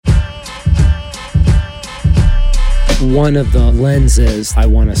One of the lenses I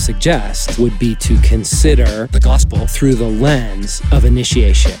want to suggest would be to consider the gospel through the lens of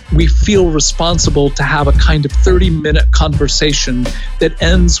initiation. We feel responsible to have a kind of 30-minute conversation that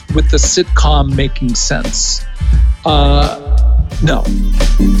ends with the sitcom making sense. No.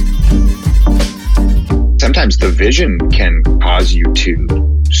 Sometimes the vision can cause you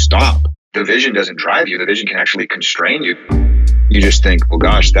to stop. The vision doesn't drive you. The vision can actually constrain you. You just think, well,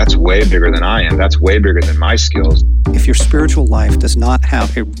 gosh, that's way bigger than I am. That's way bigger than my skills. If your spiritual life does not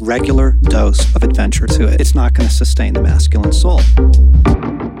have a regular dose of adventure to it, it's not going to sustain the masculine soul.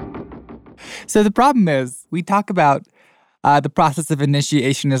 So the problem is, we talk about the process of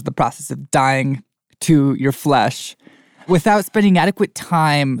initiation as the process of dying to your flesh without spending adequate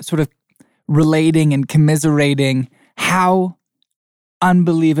time sort of relating and commiserating how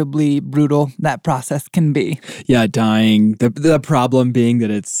unbelievably brutal that process can be. Yeah, dying. The problem being that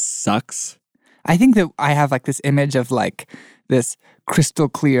it sucks. I think that I have like this image of like this crystal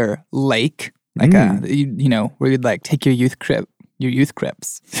clear lake, like you know, where you'd like take your youth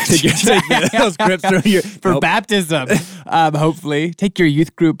crips. Those crips for baptism. Hopefully, take your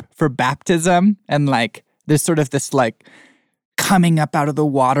youth group for baptism, and like there's sort of this like coming up out of the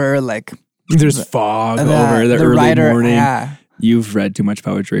water, like there's fog over the early morning. Yeah. You've read too much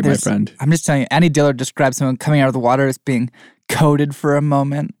poetry, my friend. I'm just telling you, Annie Dillard describes someone coming out of the water as being coated for a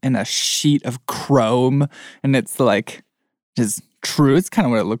moment in a sheet of chrome. And it's like, just true. It's kind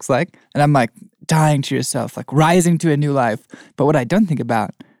of what it looks like. And I'm like, dying to yourself, like rising to a new life. But what I don't think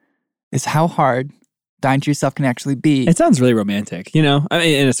about is how hard dying to yourself can actually be. It sounds really romantic, you know? I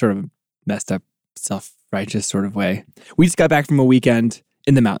mean, in a sort of messed up, self-righteous sort of way. We just got back from a weekend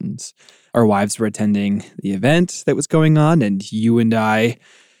in the mountains. Our wives were attending the event that was going on, and you and I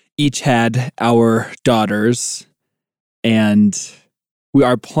each had our daughters, and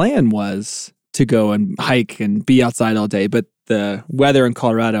our plan was to go and hike and be outside all day, but the weather in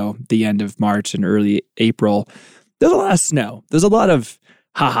Colorado, the end of March and early April, there's a lot of snow. There's a lot of,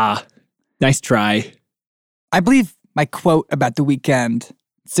 haha, nice try. I believe my quote about the weekend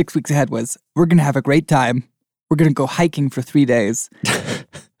 6 weeks ahead was, we're going to have a great time. We're going to go hiking for 3 days.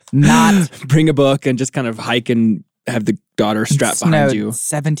 Not bring a book and just kind of hike and have the daughter strapped behind you.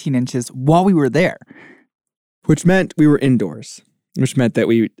 17 inches while we were there. Which meant we were indoors, which meant that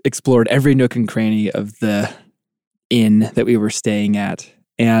we explored every nook and cranny of the inn that we were staying at.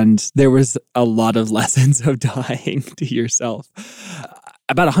 And there was a lot of lessons of dying to yourself.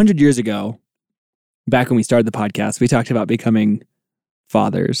 About 100 years ago, back when we started the podcast, we talked about becoming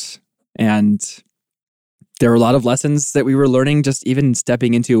fathers. And there were a lot of lessons that we were learning, just even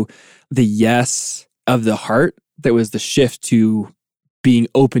stepping into the yes of the heart that was the shift to being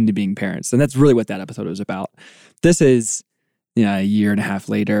open to being parents. And that's really what that episode was about. This is a year and a half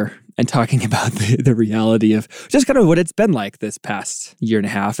later and talking about the reality of just kind of what it's been like this past year and a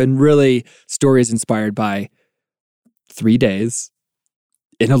half, and really stories inspired by 3 days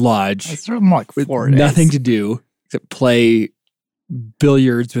in a lodge. It's sort of more like 4 days. Nothing to do except play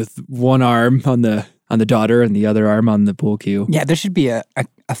billiards with one arm on the daughter and the other arm on the pool cue. Yeah, there should be a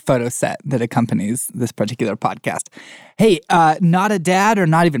photo set that accompanies this particular podcast. Hey, not a dad or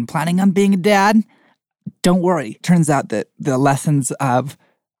not even planning on being a dad? Don't worry. Turns out that the lessons of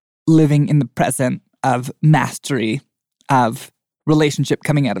living in the present, of mastery, of relationship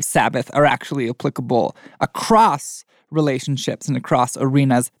coming out of Sabbath are actually applicable across relationships and across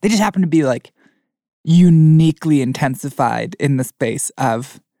arenas. They just happen to be like uniquely intensified in the space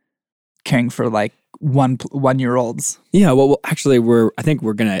of caring for like one-year-olds. Yeah, well, actually, I think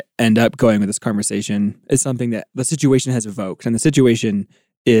we're going to end up going with this conversation is something that the situation has evoked. And the situation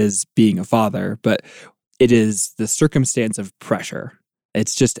is being a father, but it is the circumstance of pressure.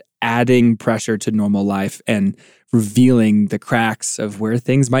 It's just adding pressure to normal life and revealing the cracks of where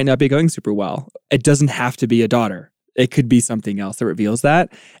things might not be going super well. It doesn't have to be a daughter. It could be something else that reveals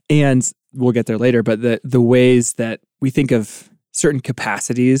that. And we'll get there later, but the ways that we think of certain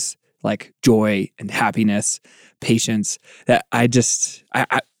capacities like joy and happiness, patience, that I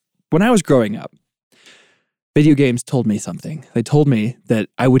when I was growing up, video games told me something. They told me that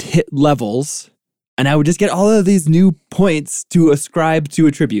I would hit levels and I would just get all of these new points to ascribe to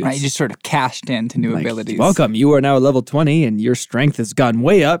attributes. Right, you just sort of cashed into new abilities. Welcome, you are now level 20 and your strength has gone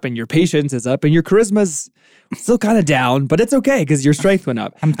way up and your patience is up and your charisma's still kind of down, but it's okay because your strength went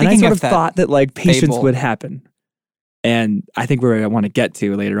up. I'm thinking and I sort of of thought that like patience fable. would happen. And I think where I want to get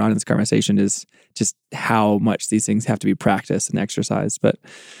to later on in this conversation is just how much these things have to be practiced and exercised. But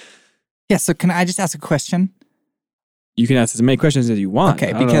yeah, so can I just ask a question? You can ask as many questions as you want.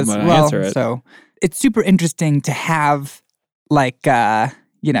 Okay, I don't because know if I'm gonna answer it. So it's super interesting to have like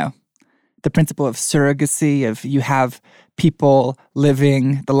the principle of surrogacy, of you have people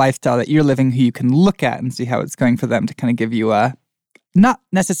living the lifestyle that you're living who you can look at and see how it's going for them to kind of give you not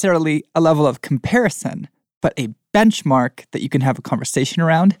necessarily a level of comparison, but a benchmark that you can have a conversation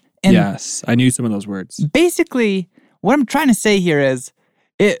around. And yes, I knew some of those words. basically, what I'm trying to say here is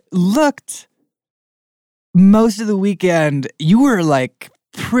it looked most of the weekend, you were like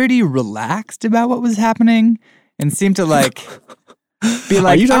pretty relaxed about what was happening and seemed to like be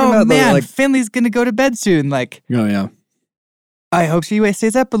like, you talking oh about man, Finley's going to go to bed soon. Like, Oh, yeah. I hope she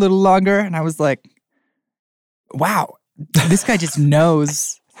stays up a little longer. And I was like, wow, this guy just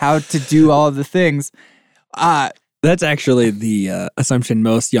knows how to do all of the things. That's actually the assumption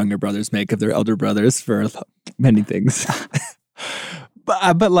most younger brothers make of their elder brothers for many things.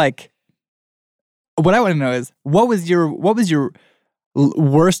 But like, what I want to know is what was your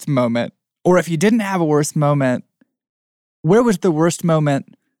worst moment, or if you didn't have a worst moment, where was the worst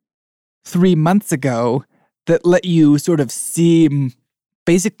moment 3 months ago that let you sort of seem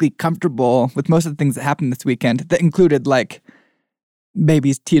basically comfortable with most of the things that happened this weekend? That included like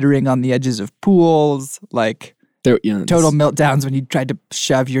babies teetering on the edges of pools, like total meltdowns when you tried to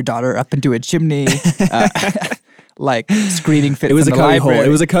shove your daughter up into a chimney. Like screaming fits. It was in a the cubby library. hole. It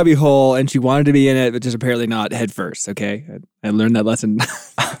was a cubby hole, and she wanted to be in it, but just apparently not head first. Okay, I learned that lesson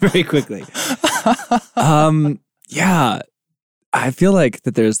very quickly. Yeah, I feel like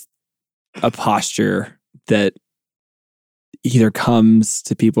that there's a posture that either comes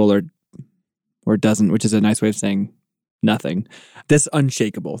to people or doesn't, which is a nice way of saying nothing. This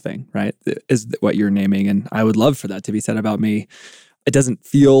unshakable thing, right, is what you're naming, and I would love for that to be said about me. It doesn't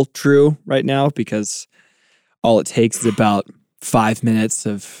feel true right now because all it takes is about 5 minutes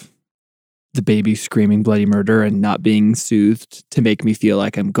of the baby screaming bloody murder and not being soothed to make me feel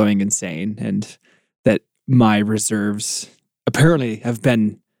like I'm going insane, and that my reserves apparently have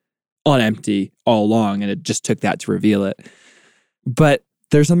been on empty all along, and it just took that to reveal it. But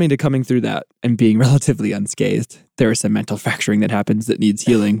there's something to coming through that and being relatively unscathed. There is some mental fracturing that happens that needs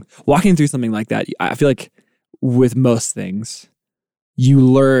healing. Walking through something like that, I feel like with most things, you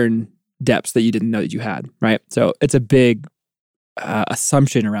learn depths that you didn't know that you had, right? So it's a big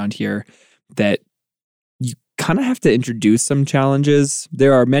assumption around here that you kind of have to introduce some challenges.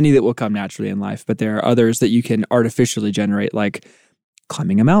 There are many that will come naturally in life, but there are others that you can artificially generate, like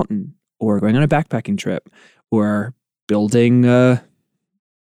climbing a mountain or going on a backpacking trip or building a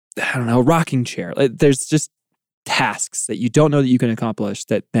rocking chair. Like, there's just tasks that you don't know that you can accomplish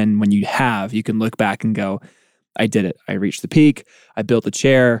that then when you have, you can look back and go, I did it. I reached the peak. I built the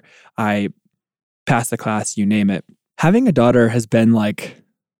chair. I passed the class, you name it. Having a daughter has been like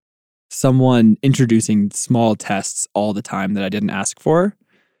someone introducing small tests all the time that I didn't ask for,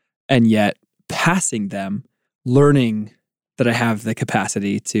 and yet passing them, learning that I have the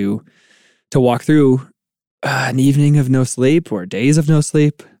capacity to walk through an evening of no sleep or days of no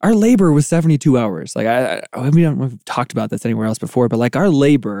sleep. Our labor was 72 hours. Like we don't know if we've talked about this anywhere else before, but like our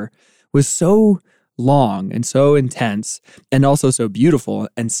labor was so long and so intense and also so beautiful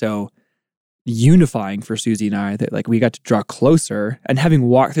and so unifying for Susie and I that like we got to draw closer, and having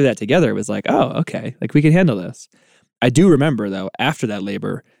walked through that together, it was like, oh, okay, like we can handle this. I do remember though, after that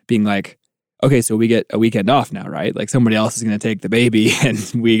labor being like, okay, so we get a weekend off now, right? Like somebody else is going to take the baby and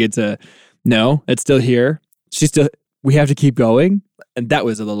we get to, no, it's still here. We have to keep going. And that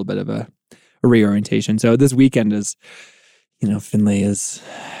was a little bit of a reorientation. So this weekend is, Finley is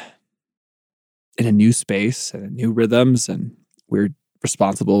in a new space and new rhythms, and we're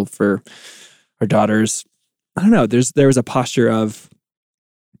responsible for our daughters. I don't know. There was a posture of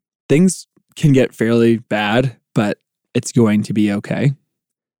things can get fairly bad, but it's going to be okay.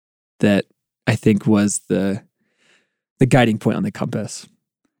 That I think was the guiding point on the compass.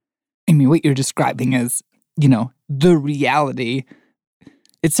 I mean, what you're describing is, the reality.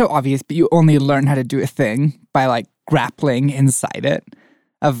 It's so obvious, but you only learn how to do a thing by like grappling inside it.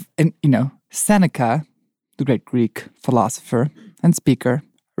 Seneca, the great Greek philosopher and speaker,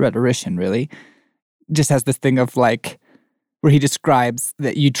 rhetorician really, just has this thing of like, where he describes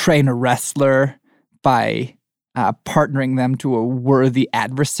that you train a wrestler by partnering them to a worthy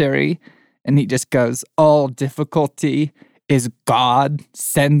adversary. And he just goes, all difficulty is God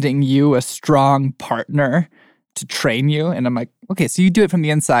sending you a strong partner to train you. And I'm like, okay, so you do it from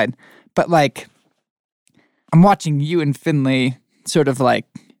the inside. But like, I'm watching you and Finley sort of like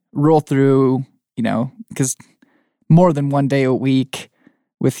roll through, because more than one day a week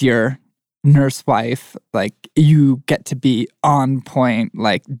with your nurse wife, like you get to be on point,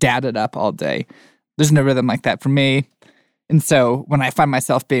 like dadded up all day. There's no rhythm like that for me. And so when I find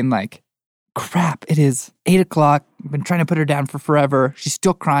myself being like, crap, it is 8 o'clock. I've been trying to put her down for forever. She's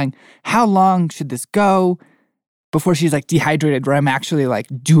still crying. How long should this go before she's like dehydrated, where I'm actually like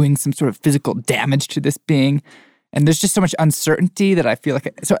doing some sort of physical damage to this being? And there's just so much uncertainty that I feel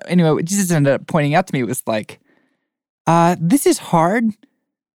like, so anyway, what Jesus ended up pointing out to me was like, this is hard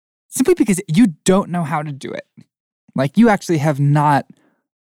simply because you don't know how to do it. Like, you actually have not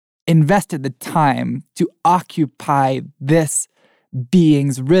invested the time to occupy this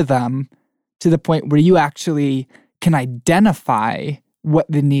being's rhythm to the point where you actually can identify what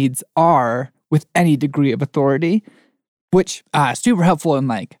the needs are with any degree of authority, which super helpful in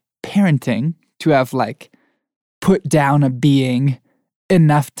like parenting, to have like put down a being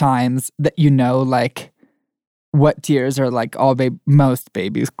enough times that you know like what tears are like most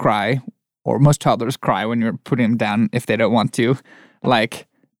babies cry, or most toddlers cry when you're putting them down if they don't want to. Like,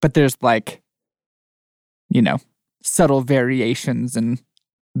 but there's like, you know, subtle variations in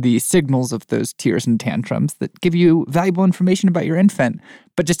the signals of those tears and tantrums that give you valuable information about your infant.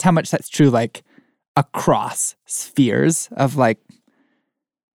 But just how much that's true, like, across spheres of like,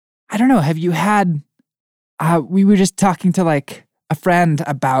 I don't know, have you had, we were just talking to like a friend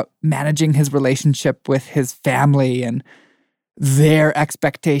about managing his relationship with his family and their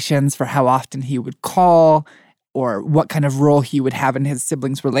expectations for how often he would call or what kind of role he would have in his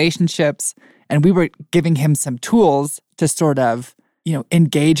siblings' relationships. And we were giving him some tools to sort of, you know,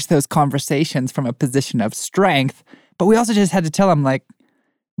 engage those conversations from a position of strength. But we also just had to tell him, like,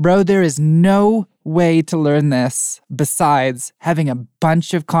 bro, there is no way to learn this besides having a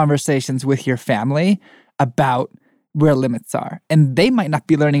bunch of conversations with your family about where limits are. And they might not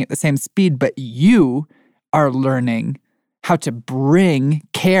be learning at the same speed, but you are learning how to bring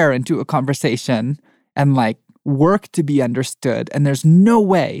care into a conversation and like work to be understood. And there's no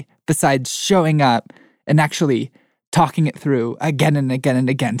way besides showing up and actually talking it through again and again and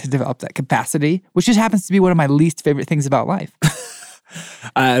again to develop that capacity, which just happens to be one of my least favorite things about life.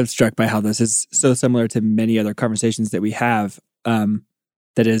 I'm struck by how this is so similar to many other conversations that we have. That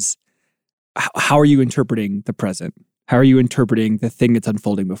is, how are you interpreting the present? How are you interpreting the thing that's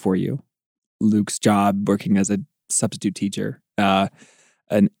unfolding before you? Luke's job working as a substitute teacher,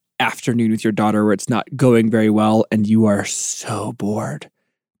 an afternoon with your daughter where it's not going very well and you are so bored,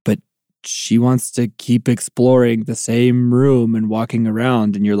 but she wants to keep exploring the same room and walking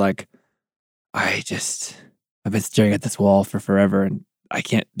around, and you're like, I've been staring at this wall for forever and I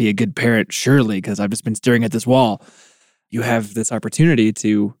can't be a good parent, surely, because I've just been staring at this wall. You have this opportunity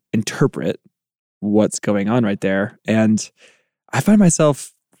to interpret what's going on right there. And I find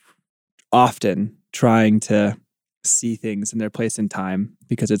myself often trying to see things in their place in time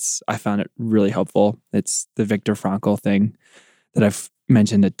because I found it really helpful. It's the Viktor Frankl thing that I've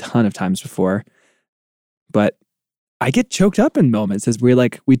mentioned a ton of times before. But I get choked up in moments as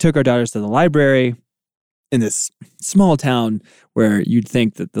we took our daughters to the library in this small town where you'd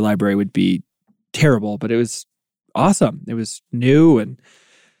think that the library would be terrible, but it was awesome. It was new and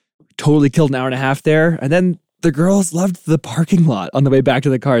totally killed an hour and a half there. And then the girls loved the parking lot on the way back to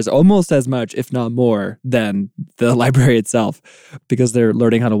the cars almost as much, if not more, than the library itself, because they're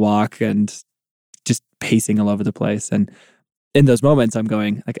learning how to walk and just pacing all over the place. And in those moments, I'm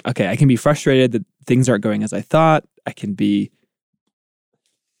going, like, okay, I can be frustrated that things aren't going as I thought. I can be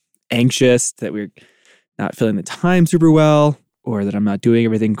anxious that we're not filling the time super well, or that I'm not doing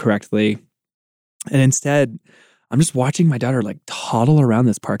everything correctly. And instead, I'm just watching my daughter like toddle around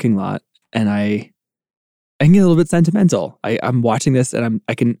this parking lot, and I can get a little bit sentimental. I'm watching this and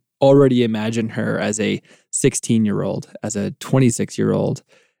I can already imagine her as a 16-year-old, as a 26-year-old,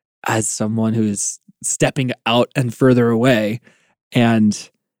 as someone who's stepping out and further away. And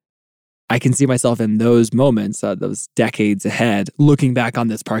I can see myself in those moments, those decades ahead, looking back on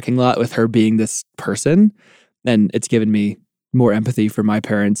this parking lot with her being this person. And it's given me more empathy for my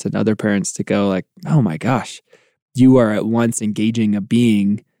parents and other parents to go like, oh my gosh, you are at once engaging a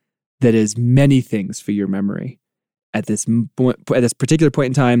being that is many things for your memory. At this particular point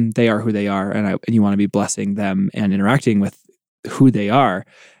in time, they are who they are, and you want to be blessing them and interacting with who they are,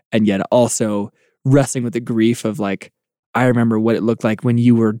 and yet also wrestling with the grief of like, I remember what it looked like when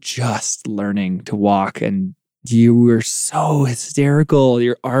you were just learning to walk and you were so hysterical,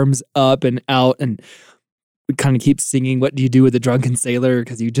 your arms up and out, and we kind of keep singing, what do you do with a drunken sailor?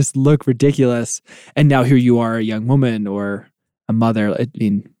 Because you just look ridiculous. And now here you are, a young woman or a mother, I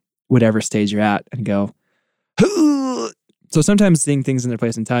mean, whatever stage you're at, and go, so sometimes seeing things in their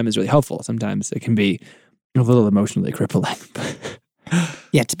place and time is really helpful. Sometimes it can be a little emotionally crippling.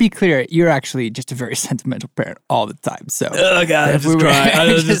 Yeah, to be clear, you're actually just a very sentimental parent all the time. So, oh God, I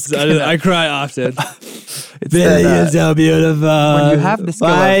just cry. I cry often. Billy, you're so beautiful. when you have the skill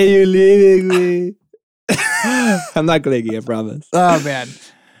Why of- are you leaving me? I'm not clicking, I promise. Oh man.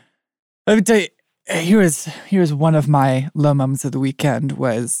 Let me tell you, here's one of my low moments of the weekend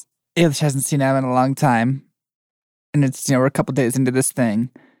was Ailish hasn't seen Emma in a long time. And it's, we're a couple days into this thing.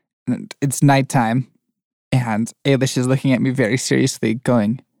 And it's nighttime. And Ailish is looking at me very seriously,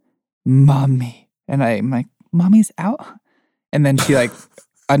 going, Mommy. And I'm like, Mommy's out? And then she like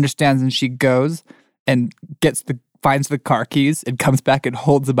understands and she goes and finds the car keys and comes back and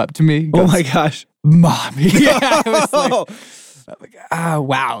holds them up to me. Oh my gosh. Mommy. Yeah, I was like,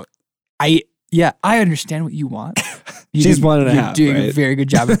 wow. I understand what you want. She's 1.5, You're doing a right? very good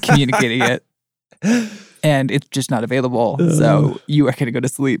job of communicating it. And it's just not available. So you are going to go to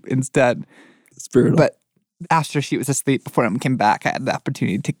sleep instead. It's brutal. But after she was asleep, before Emma came back, I had the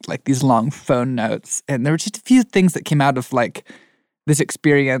opportunity to take like these long phone notes. And there were just a few things that came out of like this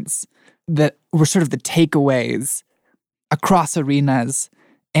experience that were sort of the takeaways across arenas.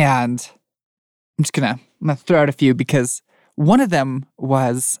 And I'm gonna throw out a few because one of them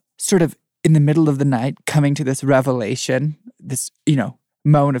was sort of in the middle of the night coming to this revelation, this,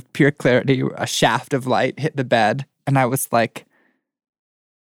 moment of pure clarity, a shaft of light hit the bed. And I was like,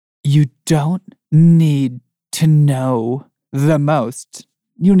 you don't need to know the most.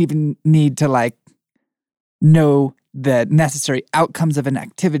 You don't even need to like know the necessary outcomes of an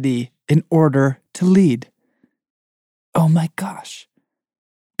activity in order to lead. Oh my gosh.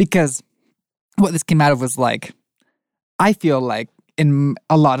 Because what this came out of was like, I feel like in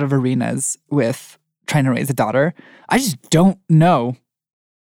a lot of arenas with trying to raise a daughter, I just don't know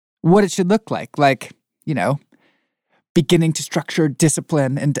what it should look like. Like, beginning to structure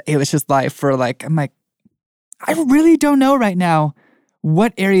discipline into Ailish's life I'm like, I really don't know right now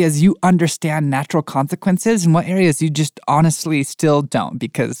what areas you understand natural consequences and what areas you just honestly still don't,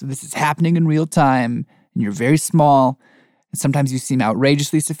 because this is happening in real time and you're very small. And sometimes you seem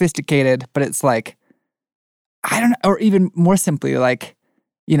outrageously sophisticated, but it's like, I don't know, or even more simply, like,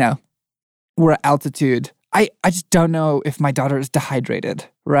 we're at altitude. I just don't know if my daughter is dehydrated,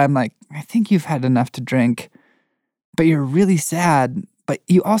 where I'm like, I think you've had enough to drink, but you're really sad. But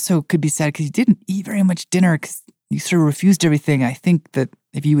you also could be sad because you didn't eat very much dinner because you sort of refused everything. I think that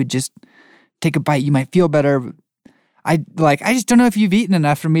if you would just take a bite, you might feel better. I just don't know if you've eaten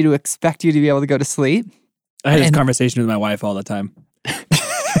enough for me to expect you to be able to go to sleep. I had this conversation with my wife all the time.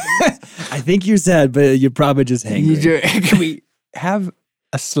 I think you're sad, but you're probably just hangry. Can we have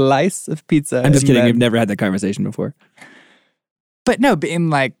a slice of pizza? I'm just kidding. then- We've never had that conversation before. But no, but in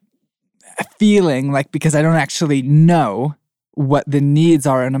like a feeling like, because I don't actually know what the needs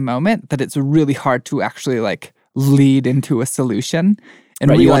are in a moment, that it's really hard to actually like lead into a solution. And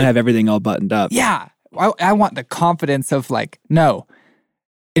Right, you want realize- to have everything all buttoned up. Yeah. I want the confidence of like, no,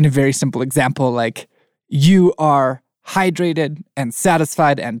 in a very simple example, like you are hydrated and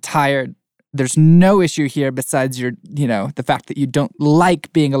satisfied and tired. There's no issue here besides the fact that you don't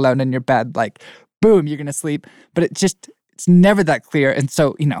like being alone in your bed. Like, boom, you're going to sleep. But it's never that clear. And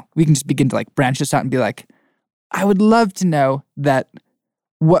so, we can just begin to like branch this out and be like, I would love to know that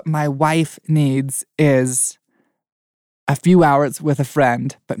what my wife needs is a few hours with a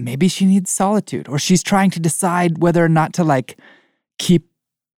friend, but maybe she needs solitude, or she's trying to decide whether or not to like keep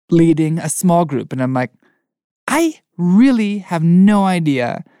leading a small group. And I'm like, I really have no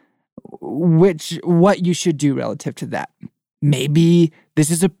idea what you should do relative to that. Maybe this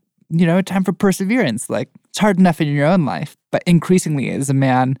is a time for perseverance. Like, it's hard enough in your own life, but increasingly as a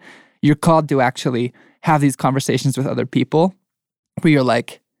man, you're called to actually have these conversations with other people where you're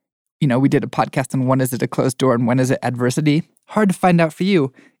like, we did a podcast on when is it a closed door and when is it adversity. Hard to find out for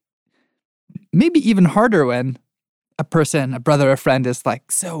you. Maybe even harder when a person, a brother, a friend is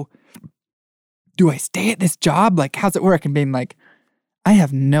like, so do I stay at this job? Like, how's it work? And being like, I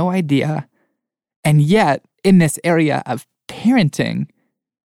have no idea. And yet in this area of parenting,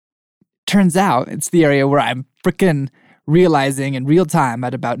 turns out it's the area where I'm freaking realizing in real time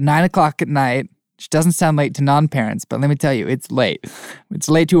at about 9 o'clock at night, which doesn't sound late to non-parents, but let me tell you, it's late. It's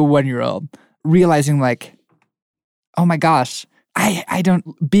late to a 1-year-old. Realizing like, oh my gosh,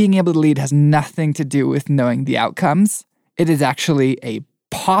 being able to lead has nothing to do with knowing the outcomes. It is actually a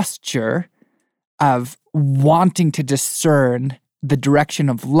posture of wanting to discern the direction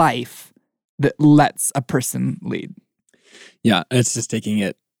of life that lets a person lead. Yeah, it's just taking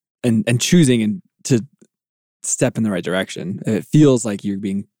it and choosing and to step in the right direction. It feels like you're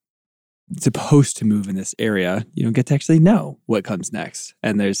being supposed to move in this area. You don't get to actually know what comes next.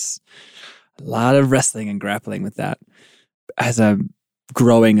 And there's a lot of wrestling and grappling with that. As I'm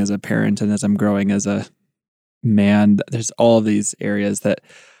growing as a parent and as I'm growing as a man, there's all of these areas that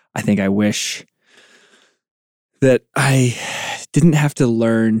I think I wish that I didn't have to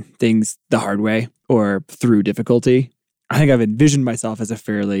learn things the hard way or through difficulty. I think I've envisioned myself as a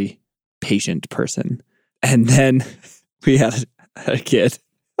fairly patient person. And then we had a kid.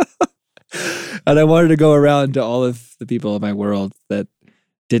 And I wanted to go around to all of the people in my world that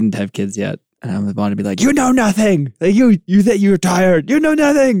didn't have kids yet. And I wanted to be like, you know nothing. Like you that you're tired. You know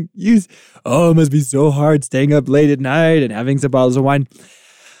nothing. It must be so hard staying up late at night and having some bottles of wine.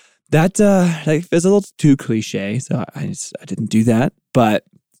 That is a little too cliche. So I didn't do that. But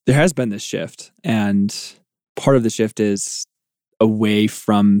there has been this shift. And part of the shift is away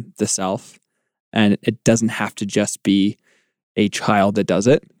from the self. And it doesn't have to just be a child that does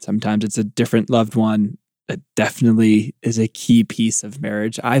it. Sometimes it's a different loved one. It definitely is a key piece of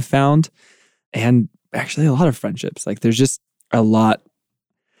marriage I've found. And actually a lot of friendships. Like there's just a lot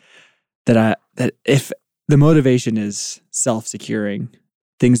that if the motivation is self-securing,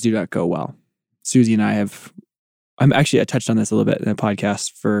 things do not go well. Susie and I touched on this a little bit in a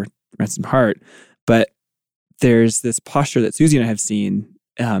podcast for Ransom Heart, but there's this posture that Susie and I have seen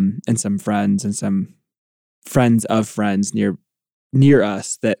and some friends and some friends of friends near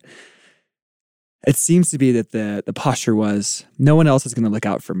us, that it seems to be that the posture was, no one else is going to look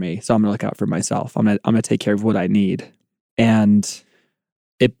out for me, so I'm going to look out for myself. I'm going to take care of what I need, and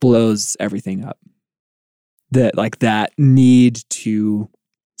it blows everything up. That need to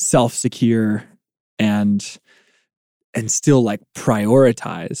self-secure and still like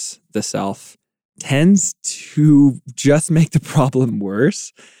prioritize the self tends to just make the problem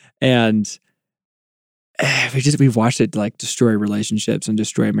worse. And we've watched it like destroy relationships and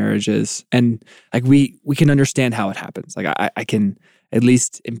destroy marriages. And like we can understand how it happens. Like I can at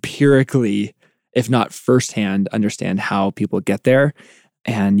least empirically, if not firsthand, understand how people get there.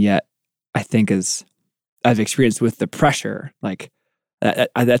 And yet I think as I've experienced with the pressure, like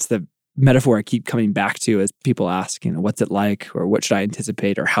that's the metaphor I keep coming back to as people ask, what's it like, or what should I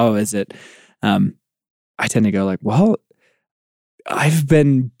anticipate, or how is it? I tend to go like, well, I've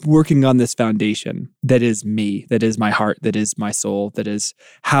been working on this foundation that is me, that is my heart, that is my soul, that is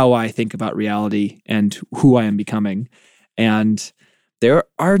how I think about reality and who I am becoming. And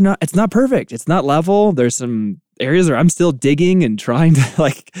it's not perfect. It's not level. There's some areas where I'm still digging and trying to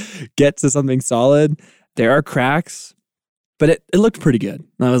like get to something solid. There are cracks, but it looked pretty good.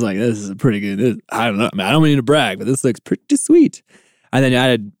 And I was like, this is pretty good. I don't know. I don't mean to brag, but this looks pretty sweet. And then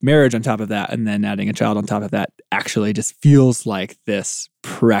added marriage on top of that, and then adding a child on top of that actually just feels like this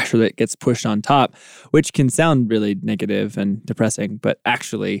pressure that gets pushed on top, which can sound really negative and depressing, but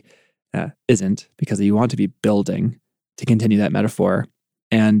actually isn't, because you want to be building, to continue that metaphor.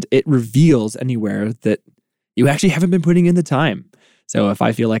 And it reveals anywhere that you actually haven't been putting in the time. So if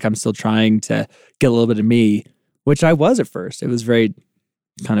I feel like I'm still trying to get a little bit of me, which I was at first, it was very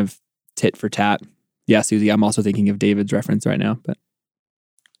kind of tit for tat. Yeah, Susie, I'm also thinking of David's reference right now, but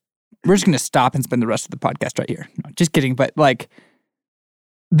we're just going to stop and spend the rest of the podcast right here. No, just kidding. But like,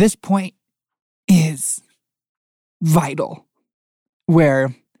 this point is vital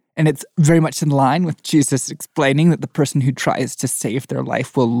and it's very much in line with Jesus explaining that the person who tries to save their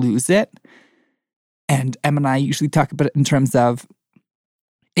life will lose it. And Em and I usually talk about it in terms of,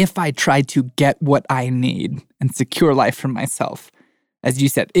 if I try to get what I need and secure life for myself, as you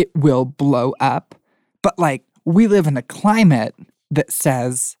said, it will blow up. But like, we live in a climate that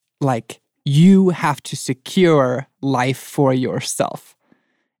says, like, you have to secure life for yourself.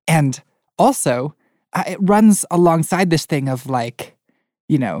 And also, it runs alongside this thing of like,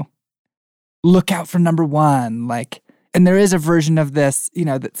 look out for number one. Like, and there is a version of this,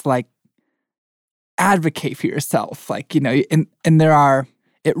 that's like, advocate for yourself. Like, and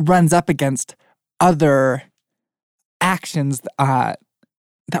it runs up against other actions that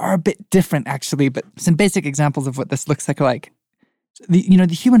are a bit different, actually. But some basic examples of what this looks like the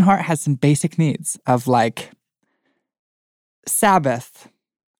human heart has some basic needs of like Sabbath,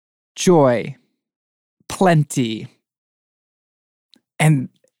 joy, plenty. And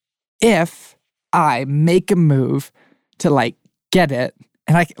if I make a move to like get it,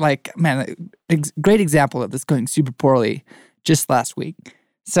 and a great example of this going super poorly just last week.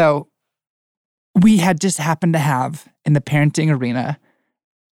 So we had just happened to have in the parenting arena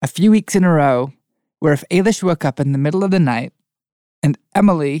a few weeks in a row where if Ailish woke up in the middle of the night and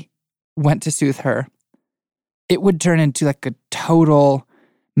Emily went to soothe her, it would turn into like a total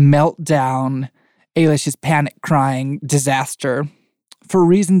meltdown, Ailish's panic crying disaster for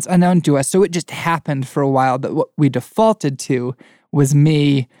reasons unknown to us. So it just happened for a while that what we defaulted to was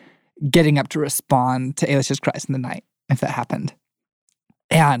me getting up to respond to Ailish's cries in the night, if that happened.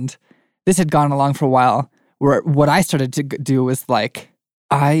 And this had gone along for a while where what I started to do was like,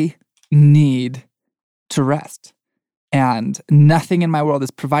 I need to rest. And nothing in my world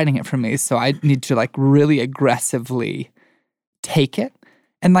is providing it for me. So I need to like really aggressively take it.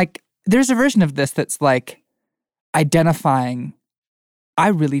 And like, there's a version of this that's like identifying, I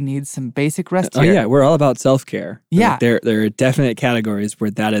really need some basic rest here. Oh yeah, we're all about self-care. Yeah. Like there are definite categories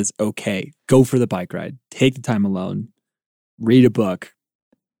where that is okay. Go for the bike ride. Take the time alone. Read a book.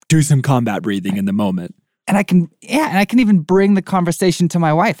 Do some combat breathing in the moment. And I can even bring the conversation to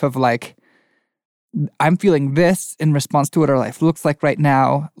my wife of like, I'm feeling this in response to what our life looks like right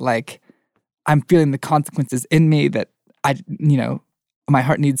now. Like, I'm feeling the consequences in me that my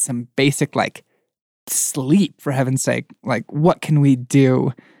heart needs some basic like sleep, for heaven's sake. Like, what can we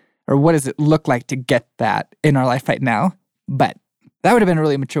do, or what does it look like to get that in our life right now? But that would have been a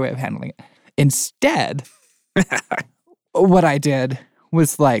really mature way of handling it. Instead, what I did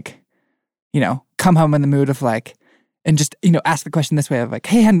was like, come home in the mood of like, and just, ask the question this way of like,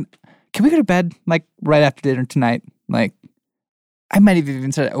 hey, hun, can we go to bed like right after dinner tonight? Like, I might have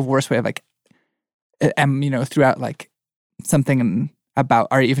even said a worse way of like, throughout like something about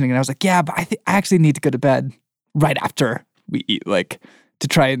our evening. And I was like, yeah, but I think I actually need to go to bed right after we eat, like to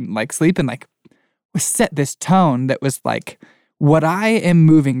try and like sleep, and like set this tone that was like, what I am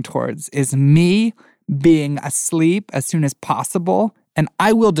moving towards is me being asleep as soon as possible. And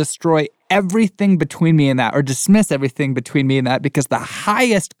I will destroy everything between me and that, or dismiss everything between me and that, because the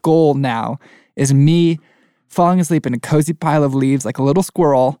highest goal now is me falling asleep in a cozy pile of leaves like a little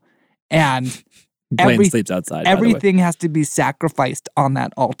squirrel, and Blaine sleeps outside. Everything has to be sacrificed on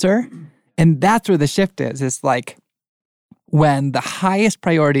that altar. And that's where the shift is. It's like when the highest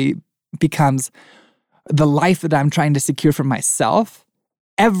priority becomes the life that I'm trying to secure for myself,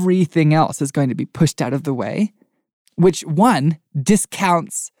 everything else is going to be pushed out of the way, which one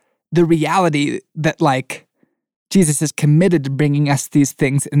discounts the reality that like Jesus is committed to bringing us these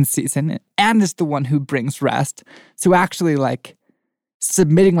things in season and is the one who brings rest. So actually like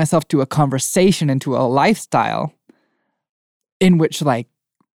submitting myself to a conversation and to a lifestyle in which like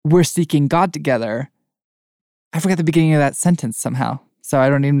we're seeking God together. I forgot the beginning of that sentence somehow, so I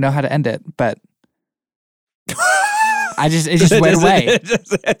don't even know how to end it, but it just went away.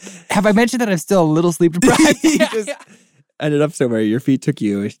 Have I mentioned that I'm still a little sleep deprived? Ended up somewhere. Your feet took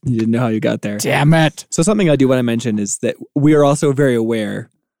you. You didn't know how you got there. Damn it. So something I do want to mention is that we are also very aware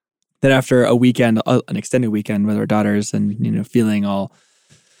that after a weekend, an extended weekend with our daughters, and feeling all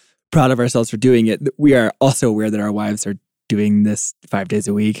proud of ourselves for doing it, we are also aware that our wives are doing this 5 days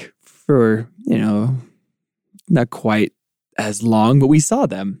a week for not quite as long, but we saw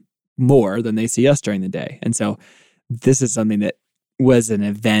them more than they see us during the day. And so this is something that was an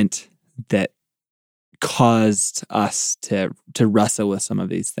event that caused us to wrestle with some of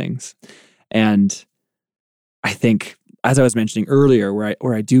these things. And I think, as I was mentioning earlier,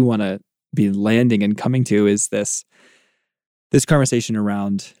 where I do want to be landing and coming to is this conversation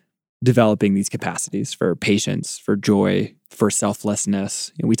around developing these capacities for patience, for joy, for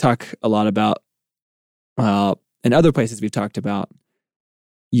selflessness. We talk a lot about, in other places we've talked about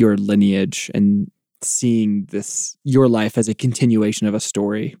your lineage and seeing your life as a continuation of a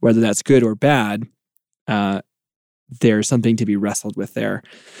story, whether that's good or bad. There's something to be wrestled with there,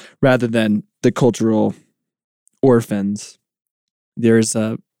 rather than the cultural orphans. There's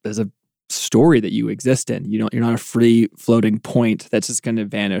a story that you exist in. You're not a free floating point that's just going to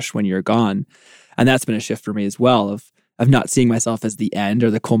vanish when you're gone. And that's been a shift for me as well, of not seeing myself as the end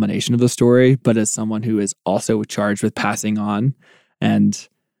or the culmination of the story, but as someone who is also charged with passing on and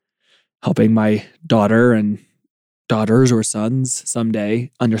helping my daughter and daughters or sons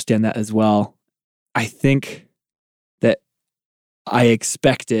someday understand that as well. I think that I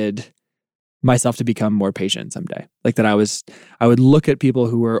expected myself to become more patient someday. Like that I would look at people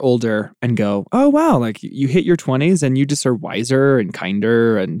who were older and go, oh wow, like you hit your 20s and you just are wiser and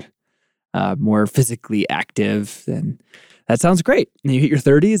kinder and more physically active. And that sounds great. And you hit your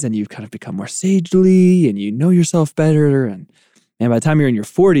 30s and you've kind of become more sagely and you know yourself better. And by the time you're in your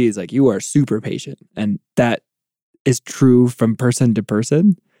 40s, like you are super patient. And that is true from person to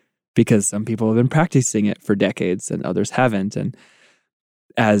person, because some people have been practicing it for decades and others haven't. And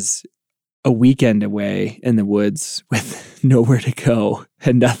as a weekend away in the woods with nowhere to go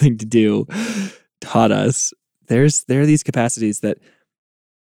and nothing to do taught us, there are these capacities that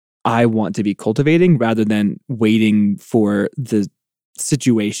I want to be cultivating rather than waiting for the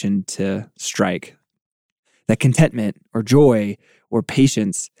situation to strike. That contentment or joy or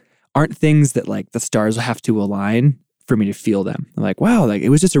patience aren't things that like the stars have to align for me to feel them. I'm like, wow, like it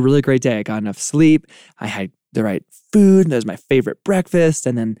was just a really great day. I got enough sleep. I had the right food. That was my favorite breakfast.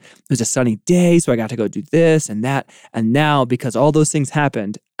 And then it was a sunny day, so I got to go do this and that. And now, because all those things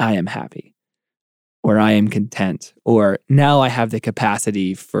happened, I am happy. or I am content, or now I have the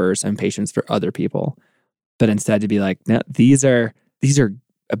capacity for some patience for other people. But instead to be like, no, these are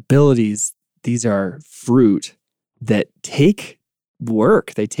abilities, these are fruit that take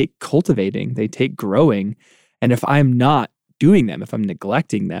work, they take cultivating, they take growing. And if I'm not doing them, if I'm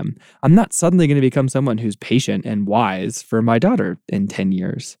neglecting them, I'm not suddenly going to become someone who's patient and wise for my daughter in 10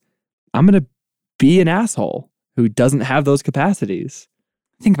 years. I'm going to be an asshole who doesn't have those capacities.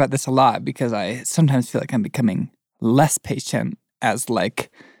 I think about this a lot because I sometimes feel like I'm becoming less patient as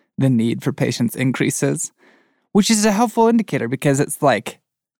like the need for patience increases, which is a helpful indicator because it's like,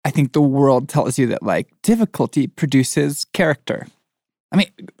 I think the world tells you that like difficulty produces character. I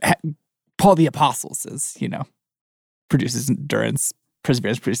mean, Paul the Apostle says, produces endurance,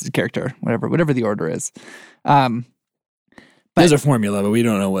 perseverance produces character, whatever the order is. There's a formula, but we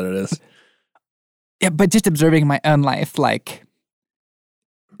don't know what it is. Yeah, but just observing my own life, like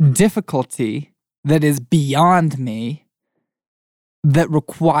difficulty that is beyond me, that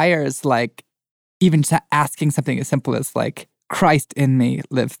requires like even just asking something as simple as like, Christ in me,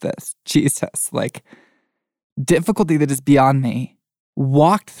 live this, Jesus, like difficulty that is beyond me,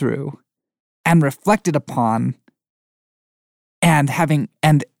 walked through and reflected upon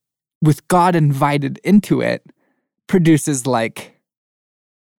and with God invited into it produces like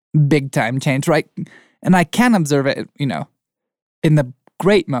big time change, right? And I can observe it, in the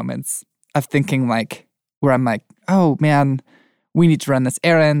great moments of thinking like, where I'm like, oh man, we need to run this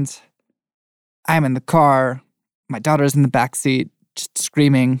errand. I'm in the car. My daughter's in the backseat, just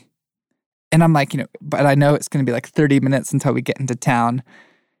screaming. And I'm like, but I know it's going to be like 30 minutes until we get into town.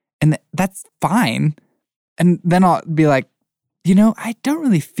 And that's fine. And then I'll be like, I don't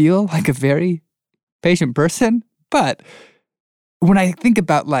really feel like a very patient person. But when I think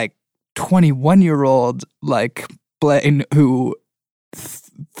about like 21-year-old like Blaine who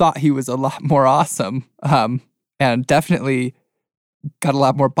thought he was a lot more awesome and definitely got a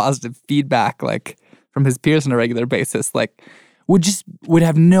lot more positive feedback like from his peers on a regular basis, like would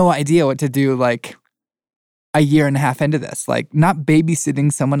have no idea what to do like a year and a half into this, like not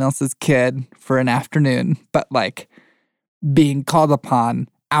babysitting someone else's kid for an afternoon, but like being called upon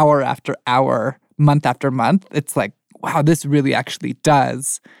hour after hour, month after month. It's like, wow, this really actually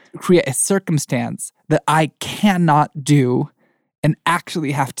does create a circumstance that I cannot do and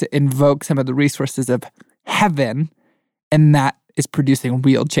actually have to invoke some of the resources of heaven, and that is producing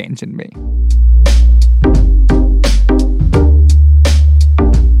real change in me.